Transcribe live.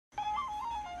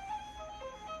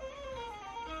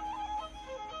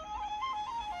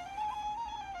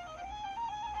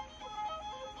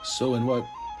So in what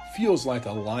feels like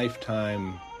a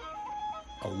lifetime,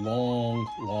 a long,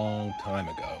 long time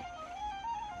ago,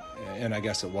 and I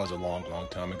guess it was a long, long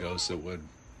time ago, so it would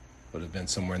have been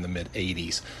somewhere in the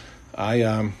mid-'80s,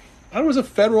 I was a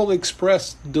Federal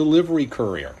Express delivery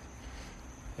courier.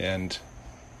 And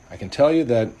I can tell you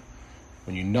that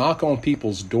when you knock on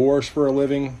people's doors for a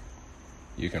living,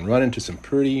 you can run into some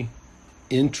pretty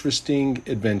interesting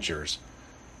adventures.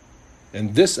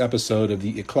 In this episode of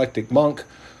The Eclectic Monk,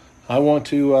 I want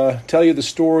to tell you the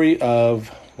story of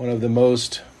one of the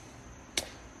most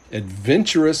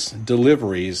adventurous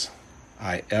deliveries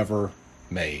I ever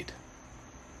made.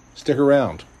 Stick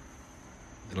around.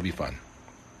 It'll be fun.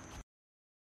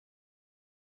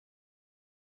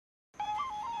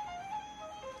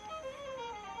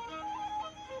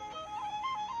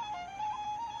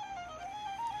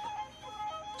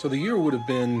 So the year would have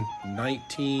been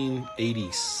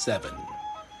 1987.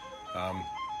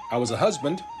 I was a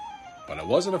husband, but I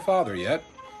wasn't a father yet.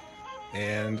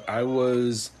 And I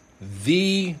was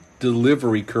the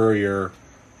delivery courier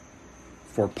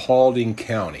for Paulding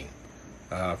County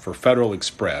for Federal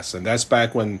Express. And that's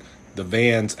back when the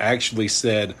vans actually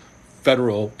said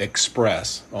Federal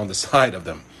Express on the side of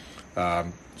them.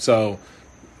 So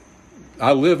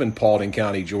I live in Paulding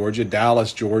County, Georgia.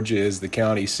 Dallas, Georgia is the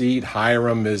county seat.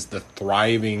 Hiram is the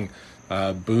thriving,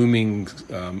 booming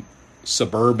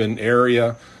suburban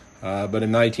area. But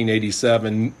in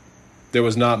 1987, there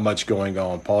was not much going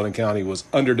on. Paulding County was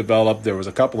underdeveloped. There was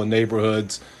a couple of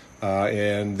neighborhoods,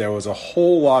 and there was a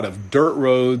whole lot of dirt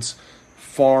roads,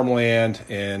 farmland,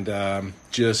 and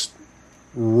just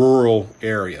rural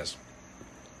areas.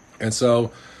 And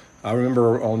so I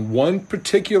remember on one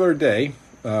particular day,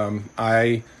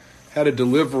 I had a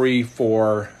delivery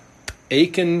for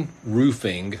Aiken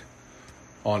Roofing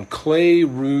on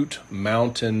Clayroot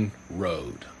Mountain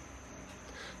Road.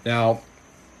 Now,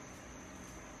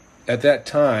 at that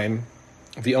time,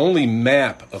 the only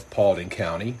map of Paulding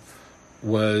County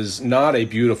was not a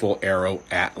beautiful aero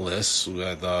atlas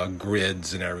with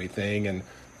grids and everything. And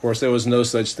of course, there was no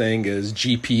such thing as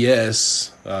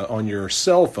GPS on your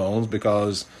cell phones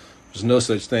because there's no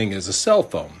such thing as a cell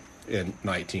phone in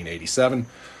 1987.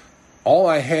 All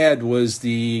I had was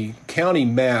the county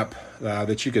map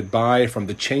that you could buy from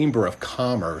the Chamber of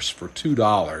Commerce for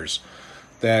 $2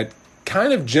 that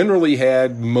kind of generally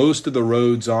had most of the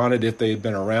roads on it if they had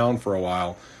been around for a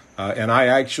while. And I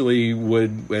actually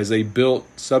would, as they built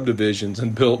subdivisions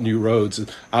and built new roads,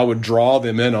 I would draw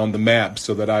them in on the map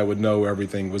so that I would know where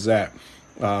everything was at.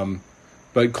 But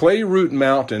Clayroot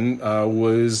Mountain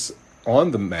was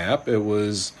on the map. It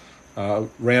was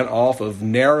ran off of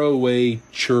Narrowway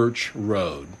Church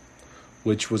Road,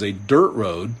 which was a dirt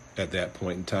road at that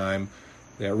point in time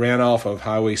that ran off of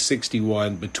Highway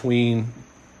 61 between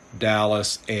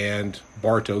Dallas and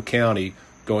Bartow County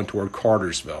going toward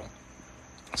Cartersville.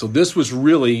 So this was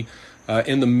really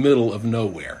in the middle of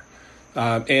nowhere.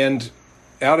 And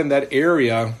out in that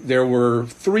area, there were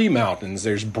three mountains.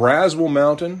 There's Braswell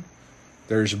Mountain,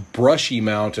 there's Brushy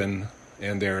Mountain,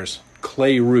 and there's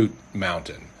Clayroot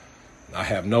Mountain. I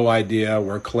have no idea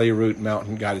where Clayroot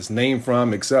Mountain got its name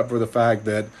from, except for the fact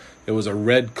that it was a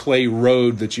red clay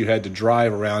road that you had to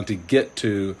drive around to get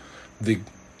to the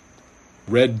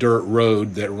red dirt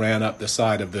road that ran up the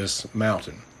side of this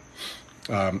mountain.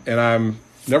 And I'm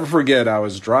never forget, I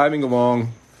was driving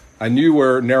along. I knew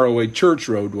where Narrowway Church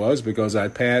Road was because I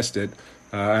passed it.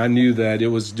 I knew that it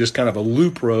was just kind of a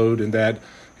loop road and that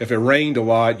if it rained a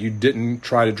lot, you didn't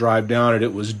try to drive down it.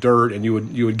 It was dirt, and you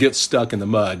would get stuck in the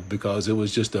mud because it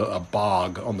was just a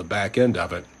bog on the back end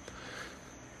of it.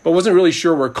 But wasn't really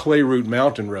sure where Clayroot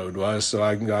Mountain Road was, so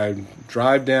I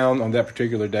drive down on that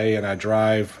particular day, and I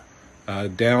drive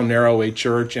down Narrowway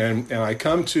Church, and I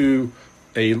come to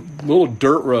a little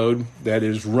dirt road that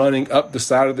is running up the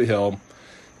side of the hill,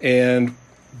 and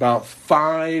about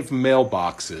 5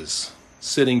 mailboxes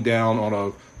sitting down on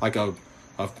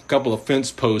a couple of fence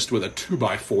posts with a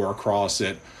 2x4 across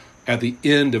it at the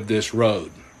end of this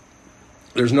road.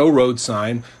 There's no road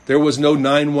sign. There was no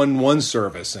 911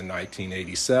 service in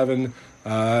 1987.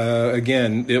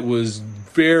 Again, it was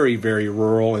very, very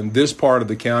rural, and this part of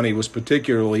the county was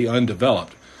particularly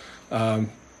undeveloped.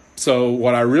 So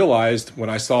what I realized when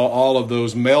I saw all of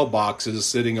those mailboxes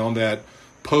sitting on that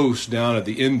post down at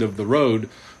the end of the road,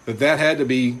 that had to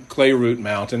be Clayroot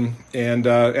Mountain, and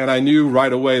I knew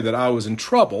right away that I was in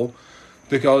trouble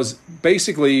because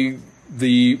basically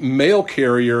the mail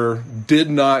carrier did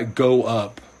not go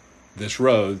up this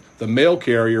road. The mail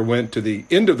carrier went to the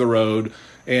end of the road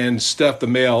and stuffed the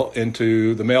mail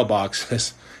into the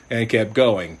mailboxes and kept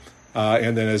going.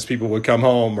 And then as people would come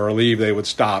home or leave, they would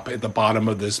stop at the bottom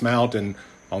of this mountain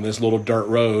on this little dirt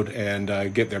road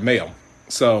and get their mail.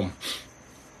 So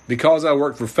because I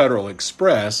worked for Federal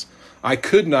Express, I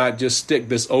could not just stick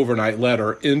this overnight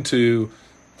letter into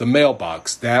the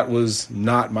mailbox. That was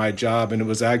not my job, and it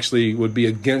was actually would be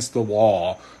against the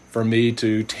law for me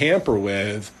to tamper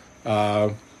with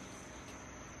a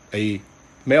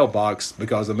mailbox,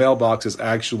 because the mailbox is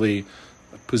actually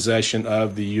possession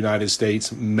of the United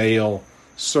States Mail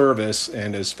Service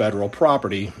and is federal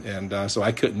property, and so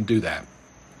I couldn't do that.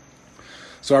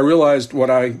 So I realized what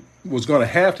I was going to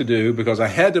have to do, because I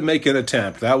had to make an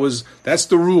attempt. That's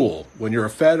the rule. When you're a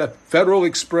Federal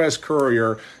Express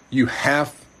courier, you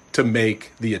have to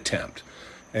make the attempt.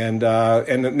 And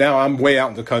now I'm way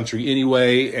out in the country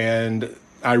anyway, and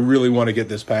I really want to get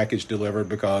this package delivered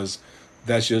because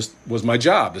that's just was my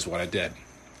job, is what I did.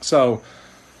 So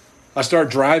I start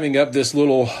driving up this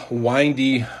little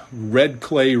windy red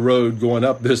clay road going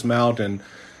up this mountain,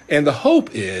 and the hope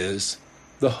is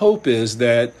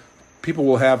that people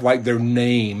will have like their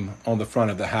name on the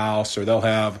front of the house, or they'll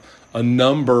have a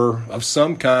number of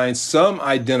some kind, some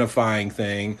identifying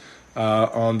thing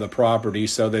on the property,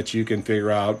 so that you can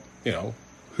figure out,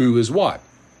 who is what.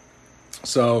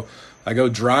 So I go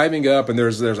driving up, and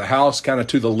there's a house kind of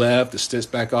to the left that sits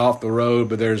back off the road,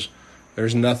 but there's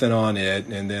nothing on it.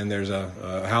 And then there's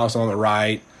a house on the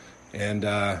right, and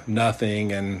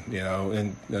nothing, and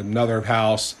and another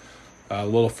house a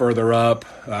little further up,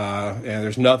 and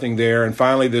there's nothing there. And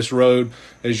finally, this road,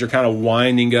 as you're kind of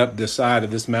winding up the side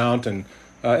of this mountain,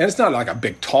 and it's not like a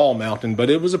big tall mountain, but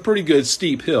it was a pretty good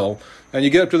steep hill. And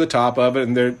you get up to the top of it,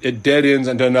 and it dead ends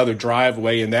into another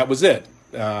driveway, and that was it.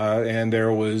 And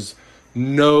there was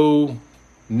no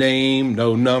name,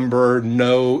 no number,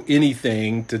 no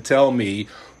anything to tell me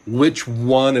which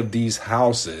one of these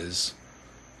houses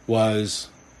was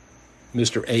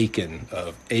Mr. Aiken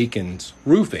of Aiken's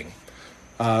Roofing.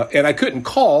 And I couldn't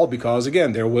call because,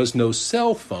 again, there was no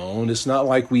cell phone. It's not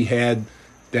like we had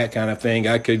that kind of thing.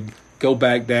 I could go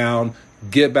back down,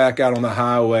 get back out on the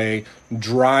highway,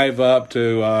 drive up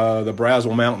to the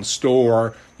Braswell Mountain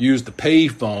store, use the pay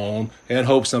phone, and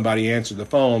hope somebody answered the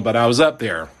phone. But I was up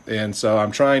there, and so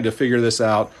I'm trying to figure this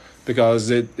out because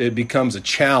it becomes a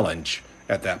challenge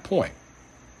at that point.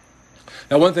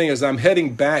 Now, one thing is I'm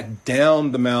heading back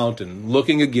down the mountain,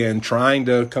 looking again, trying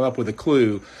to come up with a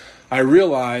clue. I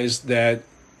realized that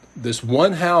this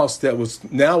one house that was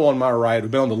now on my right,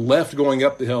 had been on the left going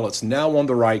up the hill, it's now on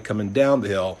the right coming down the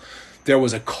hill, there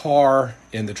was a car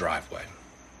in the driveway.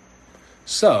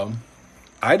 So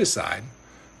I decide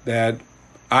that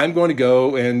I'm going to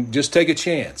go and just take a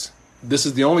chance. This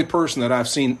is the only person that I've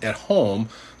seen at home,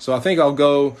 so I think I'll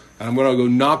go, and I'm going to go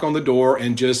knock on the door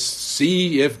and just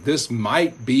see if this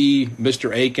might be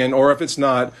Mr. Aiken, or if it's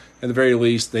not, at the very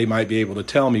least, they might be able to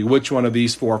tell me which one of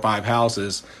these 4 or 5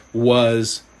 houses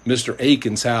was Mr.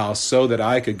 Aiken's house, so that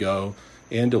I could go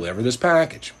and deliver this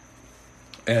package.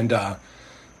 And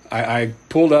I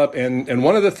pulled up, and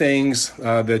one of the things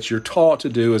that you're taught to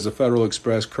do as a Federal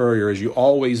Express courier is you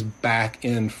always back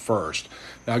in first.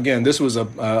 Now, again, this was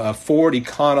a Ford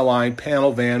Econoline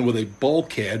panel van with a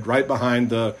bulkhead right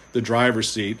behind the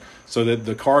driver's seat so that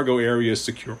the cargo area is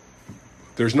secure.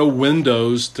 There's no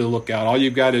windows to look out. All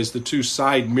you've got is the 2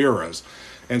 side mirrors.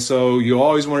 And so you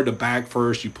always wanted to back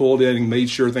first. You pulled in and made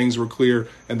sure things were clear,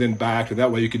 and then backed. And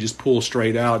that way you could just pull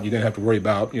straight out. You didn't have to worry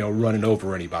about, running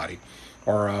over anybody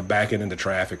or backing into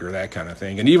traffic or that kind of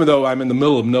thing. And even though I'm in the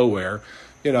middle of nowhere,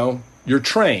 you're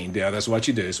trained. Yeah, that's what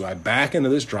you do. So I back into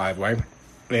this driveway,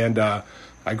 and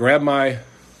I grab my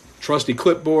trusty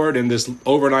clipboard and this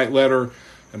overnight letter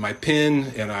and my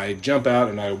pen, and I jump out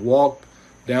and I walk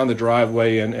down the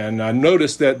driveway, and I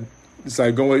noticed that as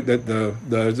I go that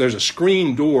there's a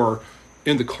screen door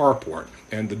in the carport,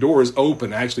 and the door is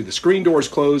open. Actually, the screen door is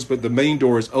closed, but the main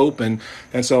door is open.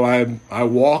 And so I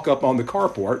walk up on the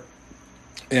carport,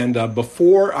 and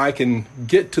before I can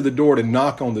get to the door to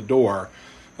knock on the door,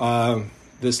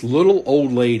 this little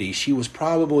old lady, she was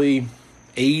probably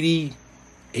 80,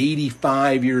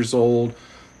 85 years old,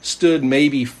 stood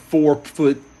maybe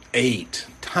 4'8",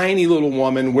 tiny little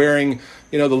woman wearing,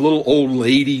 the little old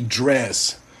lady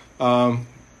dress.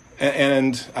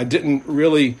 And I didn't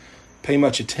really pay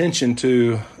much attention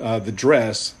to the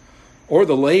dress or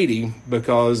the lady,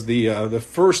 because the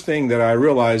first thing that I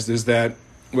realized is that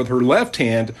with her left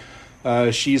hand,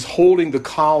 she's holding the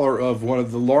collar of one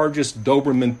of the largest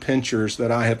Doberman pinschers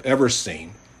that I have ever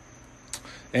seen.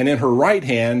 And in her right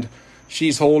hand,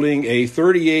 she's holding a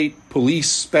 .38 police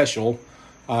special,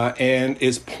 and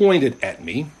is pointed at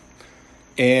me.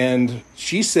 And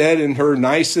she said in her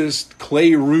nicest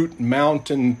Clayroot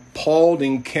Mountain,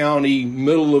 Paulding County,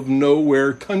 middle of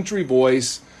nowhere country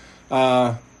voice,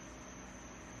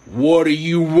 What do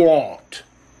you want?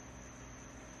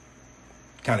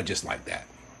 Kind of just like that.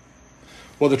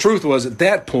 Well, the truth was, at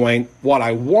that point, what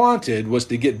I wanted was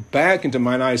to get back into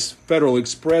my nice Federal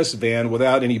Express van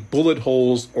without any bullet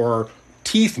holes or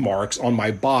teeth marks on my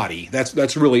body.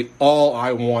 That's really all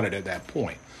I wanted at that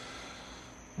point.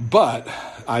 But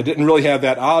I didn't really have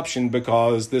that option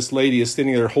because this lady is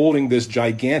sitting there holding this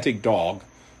gigantic dog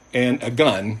and a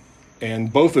gun,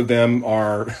 and both of them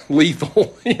are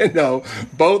lethal.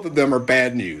 Both of them are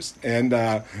bad news. And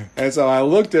so I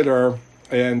looked at her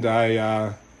and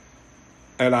I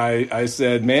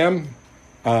said, ma'am,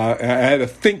 I had to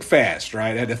think fast,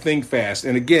 right? I had to think fast.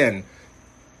 And again,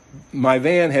 my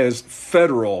van has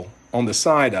federal on the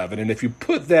side of it. And if you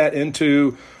put that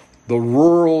into the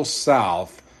rural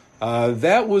South,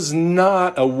 that was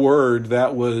not a word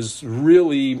that was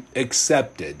really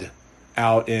accepted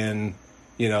out in,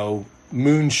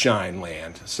 moonshine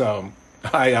land. So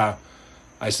I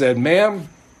said, ma'am,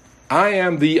 I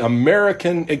am the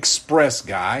American Express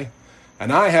guy,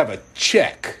 and I have a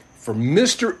check for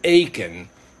Mr.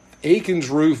 Aiken's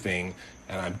Roofing,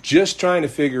 and I'm just trying to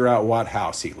figure out what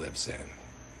house he lives in.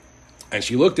 And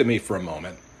she looked at me for a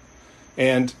moment,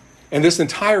 and this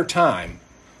entire time,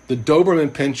 the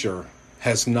Doberman Pinscher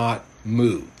has not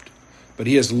moved, but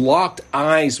he has locked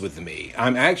eyes with me.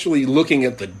 I'm actually looking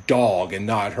at the dog and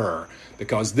not her,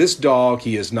 because this dog,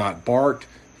 he has not barked,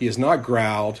 he has not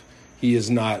growled, he has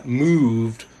not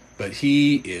moved, but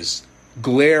he is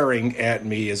glaring at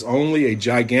me as only a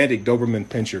gigantic Doberman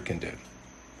Pinscher can do.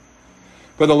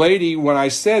 But the lady, when I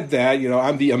said that,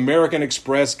 I'm the American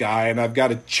Express guy and I've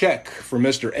got a check for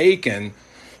Mr. Aiken,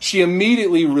 she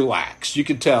immediately relaxed. You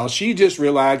could tell she just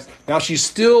relaxed. Now she's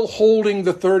still holding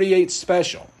the 38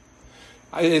 Special.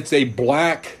 It's a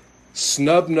black,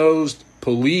 snub-nosed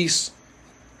police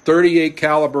 38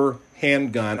 caliber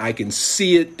handgun. I can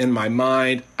see it in my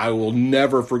mind. I will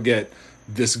never forget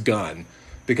this gun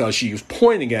because she was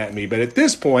pointing at me. But at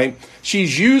this point,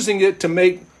 she's using it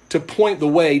to point the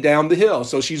way down the hill.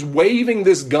 So she's waving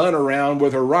this gun around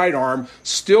with her right arm,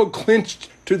 still clenched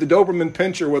to the Doberman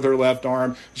Pinscher with her left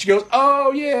arm. She goes,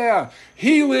 oh yeah,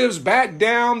 he lives back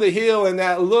down the hill in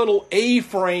that little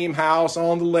A-frame house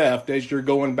on the left as you're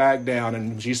going back down.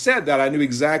 And when she said that, I knew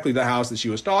exactly the house that she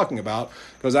was talking about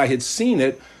because I had seen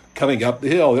it coming up the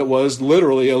hill. It was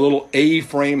literally a little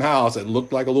A-frame house. It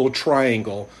looked like a little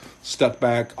triangle stuck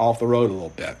back off the road a little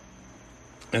bit.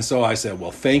 And so I said,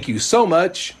 well, thank you so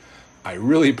much. I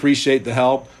really appreciate the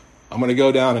help. I'm going to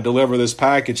go down and deliver this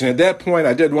package. And at that point,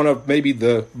 I did one of maybe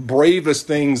the bravest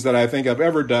things that I think I've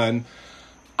ever done.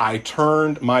 I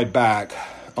turned my back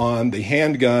on the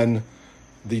handgun,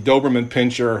 the Doberman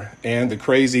Pinscher, and the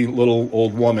crazy little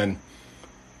old woman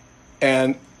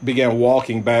and began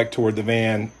walking back toward the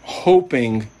van,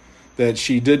 hoping that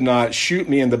she did not shoot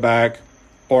me in the back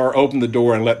or open the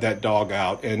door and let that dog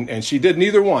out. And she did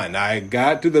neither one. I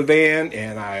got to the van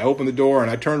and I opened the door and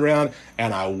I turned around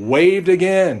and I waved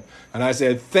again. And I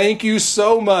said, thank you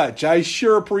so much. I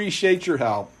sure appreciate your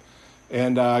help.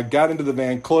 And got into the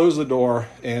van, closed the door,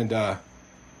 and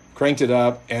cranked it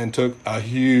up and took a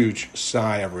huge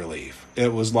sigh of relief.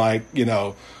 It was like,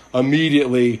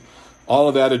 immediately all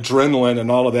of that adrenaline and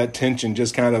all of that tension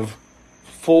just kind of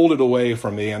folded away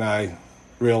from me. And I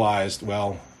realized,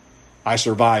 well, I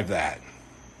survived that.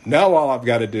 Now all I've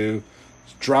got to do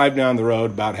is drive down the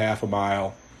road about half a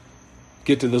mile,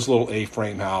 get to this little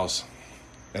A-frame house,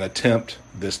 and attempt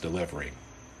this delivery.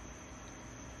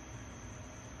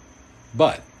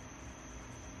 But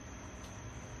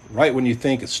right when you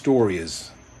think a story is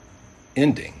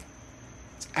ending,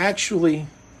 it's actually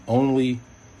only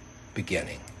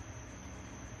beginning.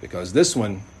 Because this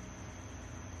one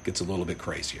gets a little bit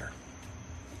crazier.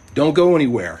 Don't go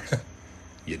anywhere.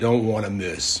 You don't want to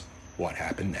miss what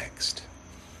happened next.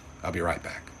 I'll be right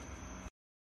back.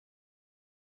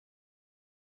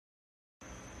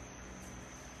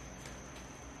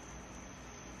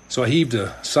 So I heaved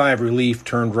a sigh of relief,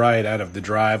 turned right out of the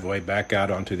driveway, back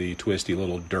out onto the twisty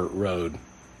little dirt road,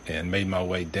 and made my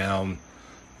way down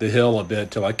the hill a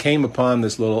bit till I came upon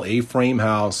this little A-frame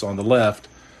house on the left.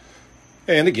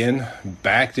 And again,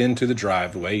 backed into the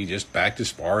driveway. You just backed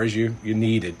as far as you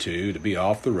needed to be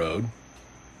off the road.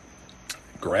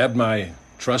 Grabbed my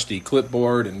trusty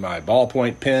clipboard and my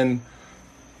ballpoint pen,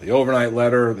 the overnight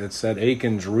letter that said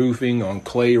Aiken's Roofing on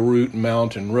Clayroot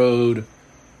Mountain Road,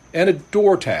 and a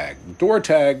door tag. Door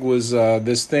tag was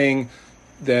this thing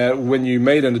that when you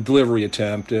made a delivery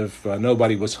attempt, if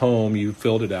nobody was home, you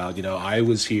filled it out. I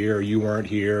was here, you weren't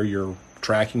here, your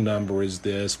tracking number is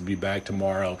this, we'll be back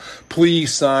tomorrow.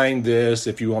 Please sign this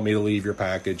if you want me to leave your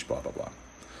package, blah, blah, blah.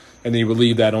 And then you would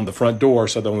leave that on the front door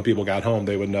so that when people got home,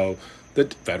 they would know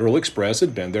that Federal Express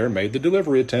had been there, made the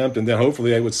delivery attempt, and then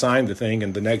hopefully they would sign the thing.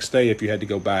 And the next day, if you had to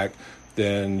go back,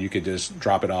 then you could just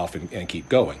drop it off and keep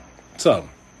going. So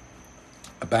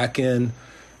I back in,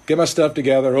 get my stuff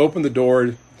together, open the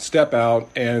door, step out,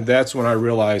 and that's when I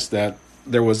realized that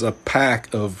there was a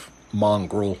pack of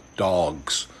mongrel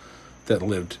dogs that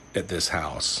lived at this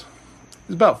house.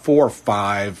 There's about 4 or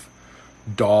 5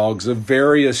 dogs of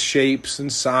various shapes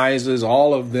and sizes,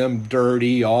 all of them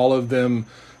dirty, all of them,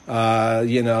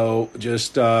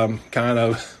 just kind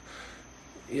of,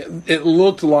 it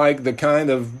looked like the kind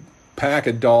of pack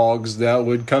of dogs that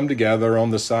would come together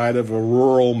on the side of a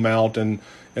rural mountain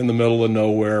in the middle of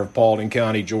nowhere of Paulding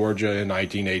County, Georgia in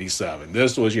 1987.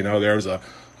 This was, there's a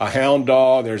hound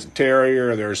dog, there's a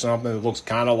terrier, there's something that looks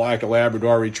kind of like a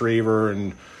Labrador retriever,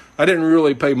 and I didn't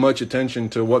really pay much attention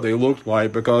to what they looked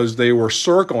like because they were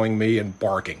circling me and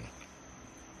barking.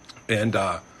 And,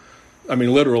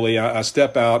 literally, I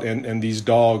step out and these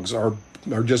dogs are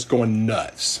just going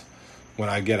nuts when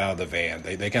I get out of the van.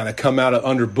 They kind of come out of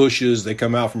under bushes, they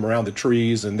come out from around the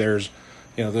trees, and there's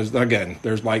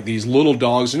like these little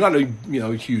dogs. They're not,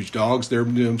 huge dogs.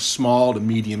 They're small to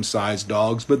medium-sized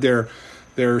dogs, but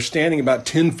they're standing about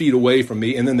 10 feet away from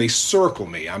me, and then they circle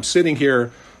me. I'm sitting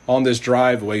here on this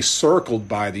driveway circled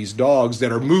by these dogs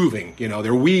that are moving.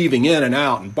 They're weaving in and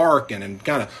out and barking, and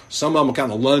some of them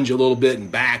kind of lunge a little bit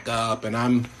and back up, and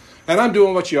I'm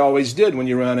doing what you always did when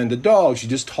you run into dogs. You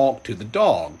just talk to the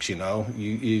dogs,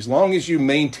 as long as you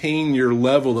maintain your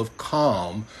level of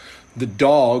calm, the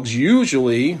dogs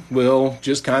usually will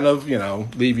just kind of,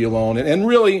 leave you alone. And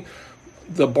really,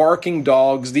 the barking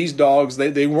dogs, these dogs,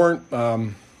 they weren't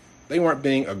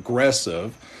being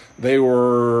aggressive. They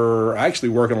were actually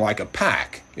working like a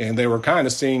pack, and they were kind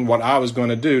of seeing what I was going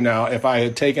to do. Now, if I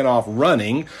had taken off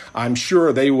running, I'm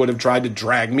sure they would have tried to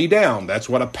drag me down. That's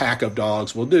what a pack of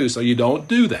dogs will do, so you don't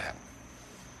do that.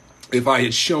 If I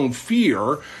had shown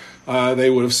fear,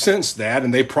 they would have sensed that,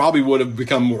 and they probably would have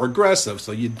become more aggressive,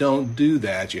 so you don't do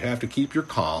that. You have to keep your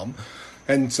calm,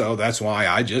 and so that's why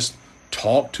I just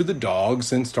talk to the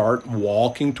dogs and start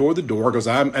walking toward the door because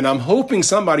I'm hoping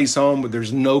somebody's home, but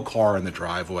there's no car in the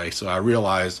driveway. So I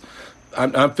realize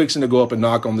I'm fixing to go up and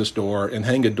knock on this door and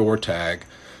hang a door tag.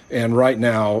 And right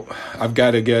now I've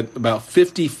got to get about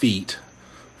 50 feet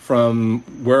from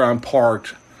where I'm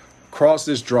parked, across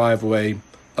this driveway,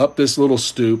 up this little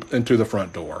stoop and to the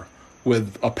front door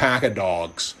with a pack of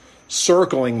dogs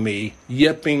circling me,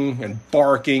 yipping and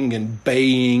barking and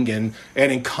baying and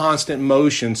in constant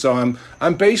motion. So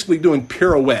I'm basically doing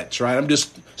pirouettes, right? I'm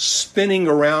just spinning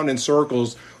around in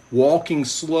circles, walking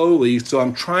slowly. So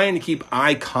I'm trying to keep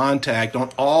eye contact on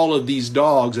all of these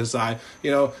dogs as I,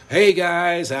 hey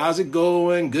guys, how's it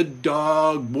going? Good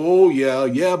dog. Whoa,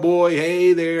 yeah, boy.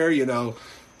 Hey there,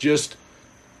 just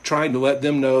trying to let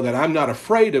them know that I'm not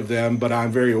afraid of them, but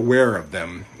I'm very aware of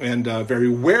them and very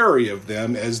wary of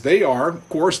them as they are. Of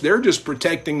course, they're just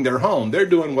protecting their home. They're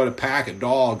doing what a pack of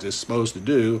dogs is supposed to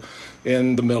do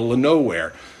in the middle of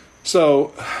nowhere.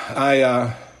 So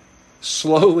I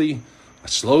slowly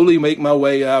make my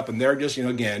way up, and they're just,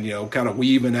 kind of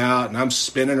weaving out, and I'm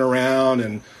spinning around,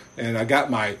 and I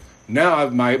got my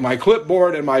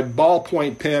clipboard and my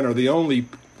ballpoint pen are the only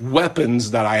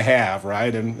weapons that I have,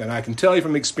 right? And I can tell you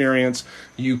from experience,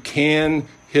 you can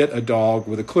hit a dog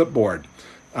with a clipboard.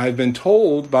 I've been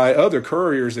told by other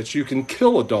couriers that you can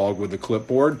kill a dog with a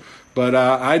clipboard, but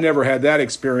I never had that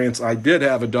experience. I did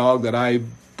have a dog that I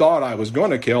thought I was going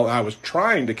to kill. I was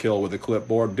trying to kill with a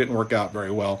clipboard. Didn't work out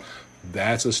very well.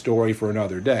 That's a story for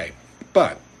another day.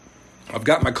 But I've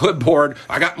got my clipboard,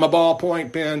 I got my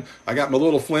ballpoint pen, I got my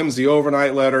little flimsy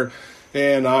overnight letter,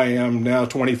 and I am now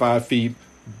 25 feet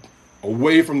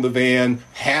away from the van,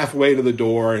 halfway to the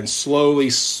door, and slowly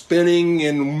spinning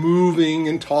and moving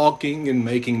and talking and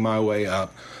making my way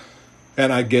up.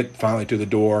 And I get finally to the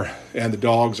door, and the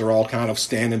dogs are all kind of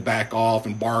standing back off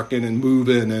and barking and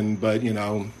moving, but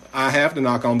I have to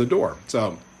knock on the door.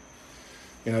 So,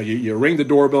 you ring the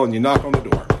doorbell and you knock on the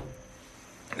door,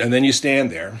 and then you stand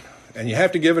there, and you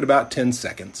have to give it about 10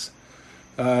 seconds.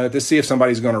 To see if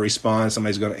somebody's going to respond,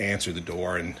 somebody's going to answer the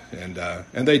door, and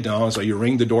they don't. So you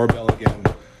ring the doorbell again,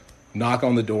 knock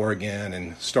on the door again,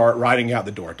 and start writing out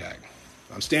the door tag.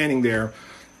 I'm standing there,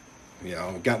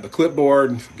 got the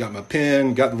clipboard, got my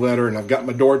pen, got the letter, and I've got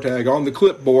my door tag on the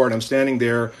clipboard. I'm standing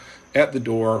there at the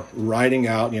door, writing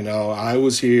out, I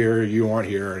was here, you aren't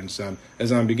here, and so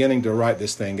as I'm beginning to write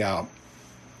this thing out,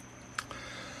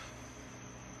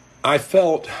 I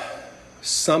felt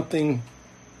something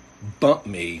bump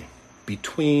me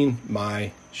between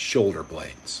my shoulder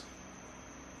blades.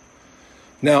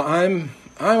 Now I'm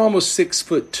I'm almost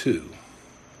 6'2",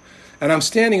 and I'm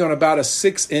standing on about a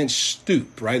 6-inch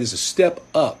stoop, right? There's a step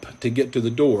up to get to the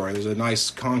door, and there's a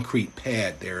nice concrete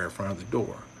pad there in front of the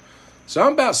door. So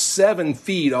I'm about 7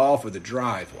 feet off of the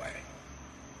driveway,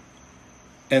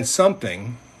 and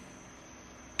something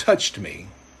touched me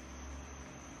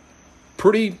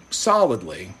pretty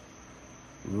solidly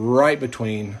right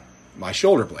between my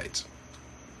shoulder blades.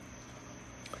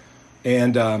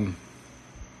 And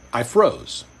I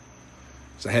froze.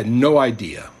 So I had no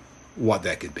idea what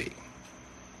that could be.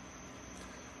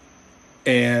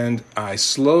 And I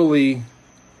slowly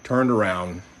turned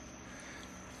around.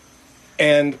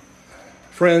 And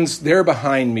friends, there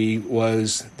behind me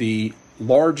was the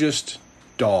largest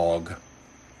dog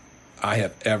I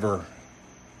have ever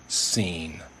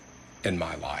seen in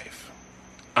my life.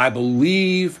 I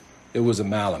believe it was a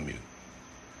Malamute.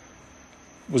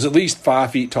 It was at least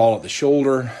 5 feet tall at the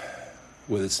shoulder,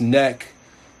 with its neck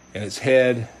and its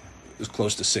head. It was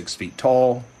close to 6 feet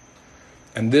tall.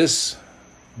 And this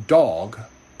dog,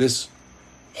 this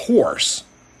horse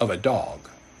of a dog,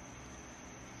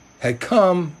 had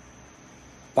come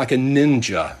like a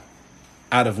ninja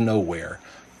out of nowhere.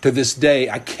 To this day,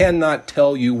 I cannot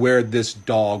tell you where this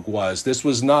dog was. This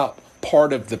was not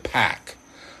part of the pack.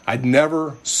 I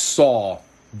never saw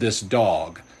this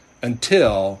dog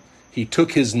until he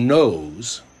took his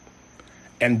nose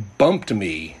and bumped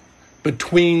me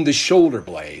between the shoulder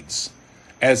blades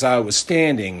as I was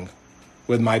standing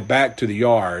with my back to the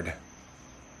yard,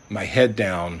 my head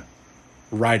down,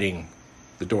 writing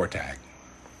the door tag.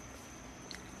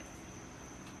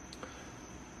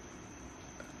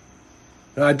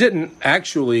 Now, I didn't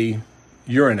actually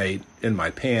urinate in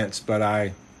my pants, but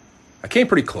I came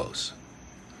pretty close.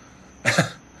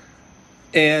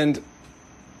 And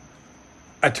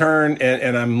I turned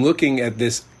and I'm looking at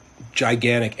this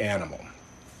gigantic animal.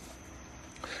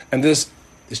 And this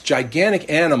gigantic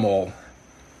animal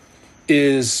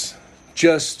is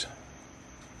just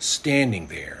standing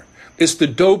there. It's the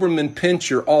Doberman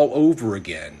Pinscher all over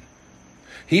again.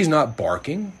 He's not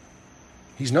barking.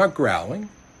 He's not growling.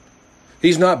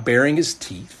 He's not baring his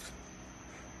teeth.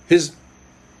 His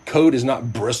coat is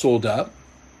not bristled up.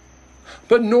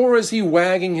 But nor is he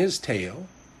wagging his tail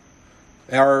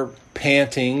or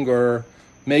panting or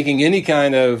making any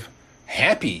kind of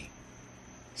happy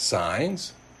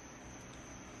signs.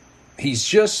 He's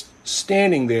just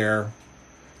standing there,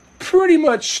 pretty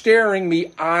much staring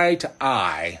me eye to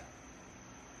eye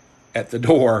at the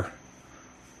door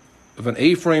of an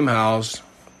A-frame house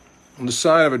on the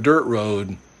side of a dirt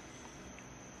road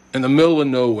in the middle of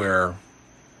nowhere,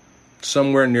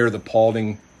 somewhere near the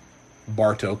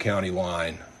Paulding-Bartow County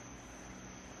line.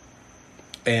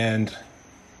 And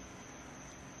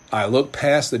I look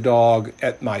past the dog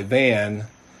at my van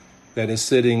that is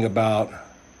sitting about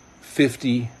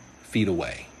 50 feet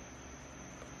away.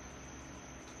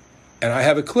 And I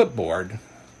have a clipboard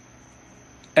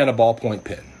and a ballpoint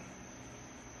pen.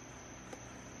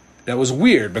 That was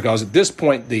weird because at this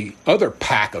point, the other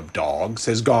pack of dogs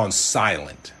has gone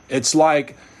silent. It's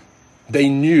like they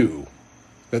knew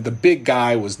that the big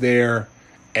guy was there,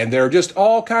 and they're just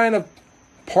all kind of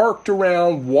parked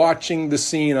around watching the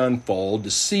scene unfold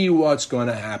to see what's going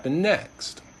to happen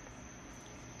next.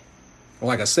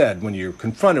 Like I said, when you're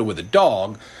confronted with a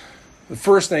dog, the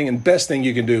first thing and best thing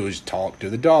you can do is talk to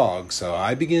the dog. So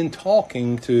I begin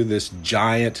talking to this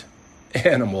giant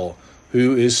animal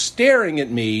who is staring at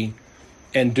me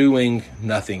and doing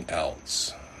nothing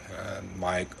else. I'm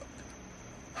like,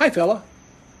 "Hi, fella.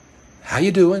 How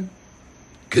you doing?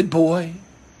 Good boy.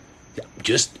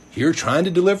 Just here trying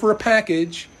to deliver a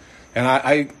package." And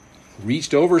I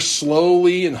reached over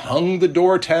slowly and hung the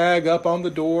door tag up on the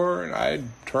door, and I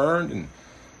turned and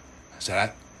I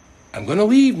said, I'm going to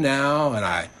leave now. And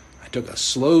I took a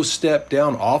slow step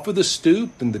down off of the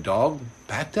stoop, and the dog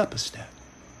backed up a step.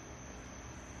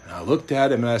 And I looked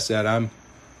at him and I said, I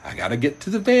got to get to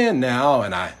the van now.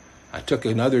 And I took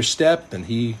another step, and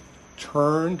he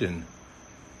turned and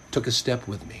took a step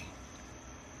with me.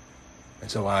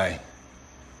 And so I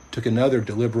took another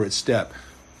deliberate step,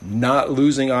 not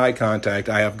losing eye contact.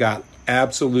 I have got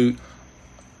absolute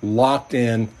locked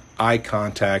in eye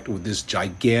contact with this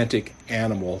gigantic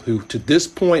animal who to this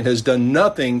point has done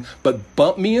nothing but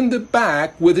bump me in the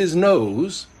back with his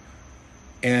nose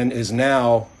and is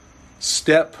now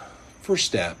step for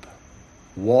step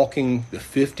walking the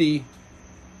 50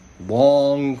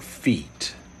 long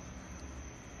feet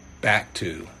back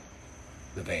to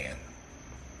the van.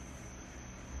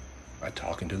 I'm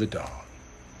talking to the dog.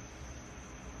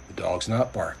 The dog's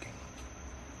not barking.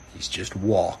 He's just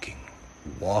walking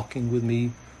with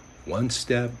me, 1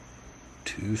 step,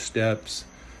 2 steps,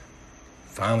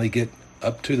 finally get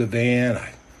up to the van.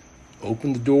 I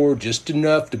open the door just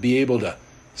enough to be able to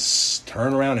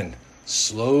turn around and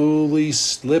slowly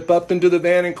slip up into the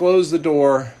van and close the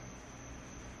door.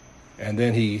 And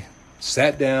then he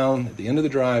sat down at the end of the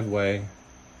driveway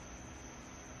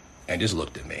and just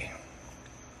looked at me.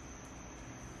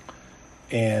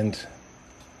 And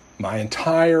my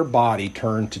entire body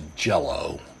turned to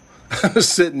jello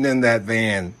sitting in that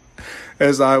van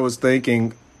as I was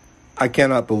thinking, I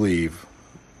cannot believe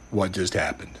what just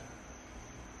happened.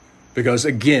 Because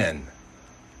again,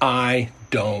 I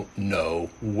don't know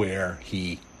where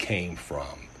he came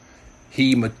from.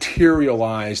 He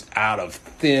materialized out of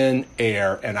thin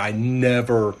air, and I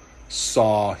never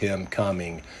saw him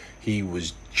coming. He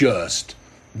was just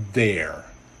there.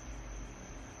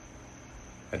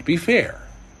 And to be fair,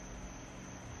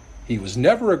 he was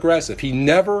never aggressive. He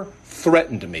never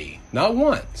threatened me, not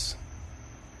once.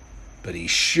 But he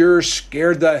sure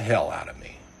scared the hell out of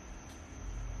me.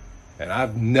 And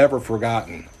I've never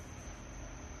forgotten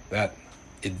that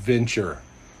adventure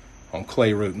on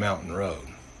Clayroot Mountain Road.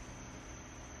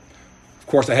 Of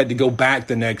course, I had to go back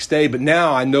the next day, but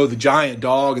now I know the giant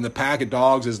dog and the pack of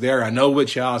dogs is there. I know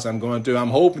which house I'm going to. I'm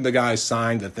hoping the guy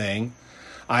signed the thing.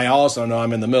 I also know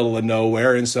I'm in the middle of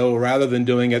nowhere, and so rather than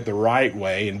doing it the right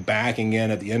way and backing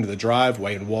in at the end of the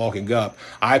driveway and walking up,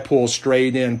 I pulled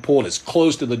straight in, pulled as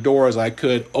close to the door as I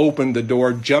could, opened the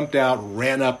door, jumped out,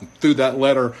 ran up, threw that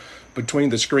letter between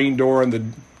the screen door and the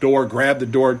door, grabbed the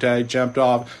door tag, jumped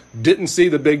off, didn't see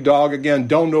the big dog again,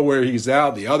 don't know where he's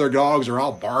out. The other dogs are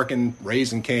all barking,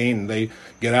 raising Cain, and they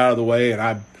get out of the way, and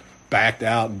I backed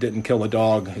out and didn't kill a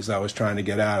dog as I was trying to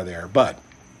get out of there. But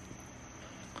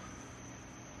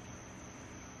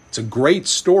it's a great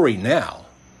story now.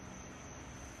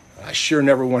 I sure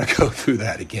never want to go through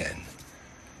that again.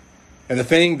 And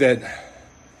the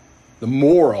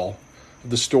moral of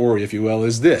the story, if you will,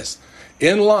 is this.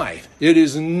 In life, it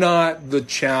is not the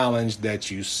challenge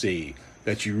that you see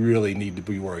that you really need to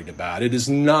be worried about. It is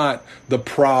not the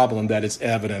problem that is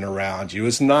evident around you.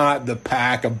 It's not the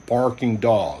pack of barking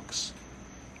dogs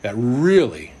that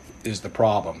really is the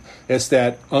problem. It's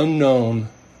that unknown,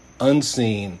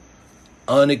 unseen,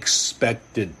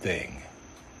 unexpected thing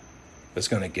that's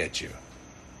going to get you.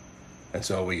 And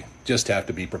so we just have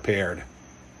to be prepared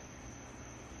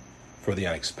for the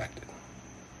unexpected.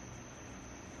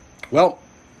 Well,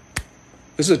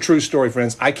 this is a true story,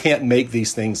 friends. I can't make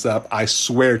these things up. I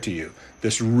swear to you,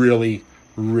 this really,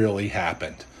 really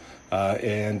happened.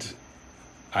 And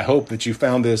I hope that you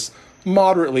found this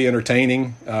moderately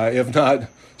entertaining, if not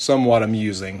somewhat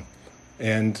amusing.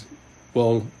 And,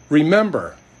 well,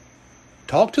 remember,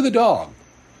 talk to the dog,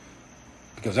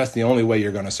 because that's the only way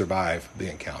you're going to survive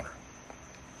the encounter.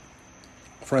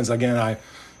 Friends, again, I'm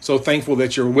so thankful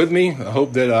that you're with me. I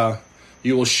hope that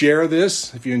you will share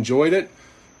this if you enjoyed it.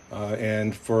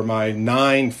 And for my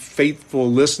 9 faithful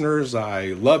listeners, I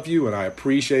love you and I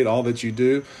appreciate all that you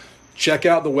do. Check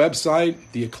out the website,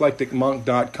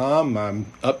 theeclecticmonk.com. I'm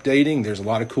updating. There's a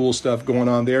lot of cool stuff going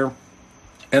on there.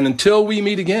 And until we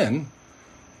meet again,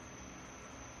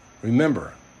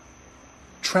 remember,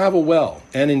 travel well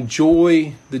and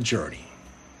enjoy the journey.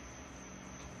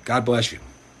 God bless you.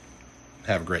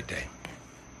 Have a great day.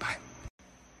 Bye.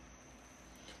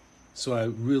 So I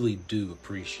really do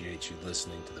appreciate you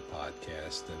listening to the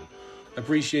podcast, and I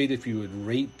appreciate if you would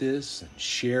rate this and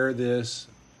share this,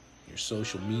 your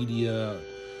social media,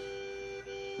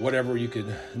 whatever you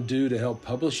could do to help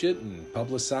publish it and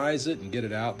publicize it and get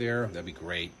it out there. That'd be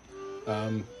great.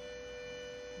 The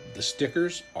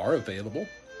stickers are available.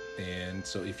 And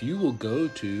so if you will go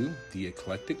to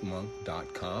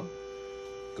theeclecticmonk.com,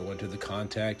 go into the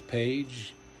contact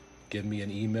page, give me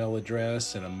an email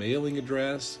address and a mailing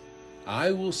address,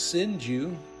 I will send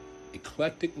you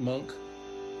Eclectic Monk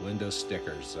window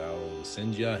stickers. I'll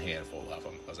send you a handful of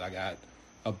them because I got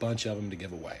a bunch of them to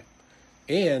give away.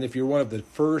 And if you're one of the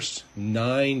first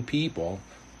 9 people,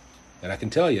 and I can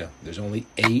tell you, there's only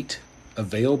 8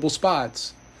 available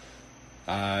spots.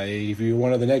 If you're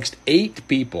one of the next 8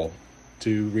 people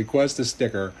to request a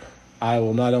sticker, I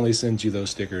will not only send you those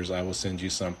stickers, I will send you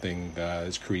something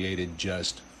that's created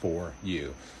just for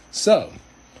you. So,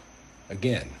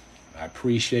 again, I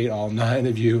appreciate all 9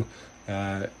 of you.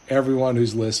 Everyone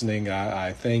who's listening,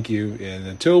 I thank you. And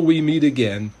until we meet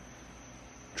again,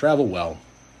 travel well,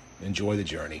 enjoy the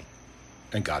journey,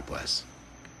 and God bless.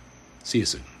 See you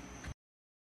soon.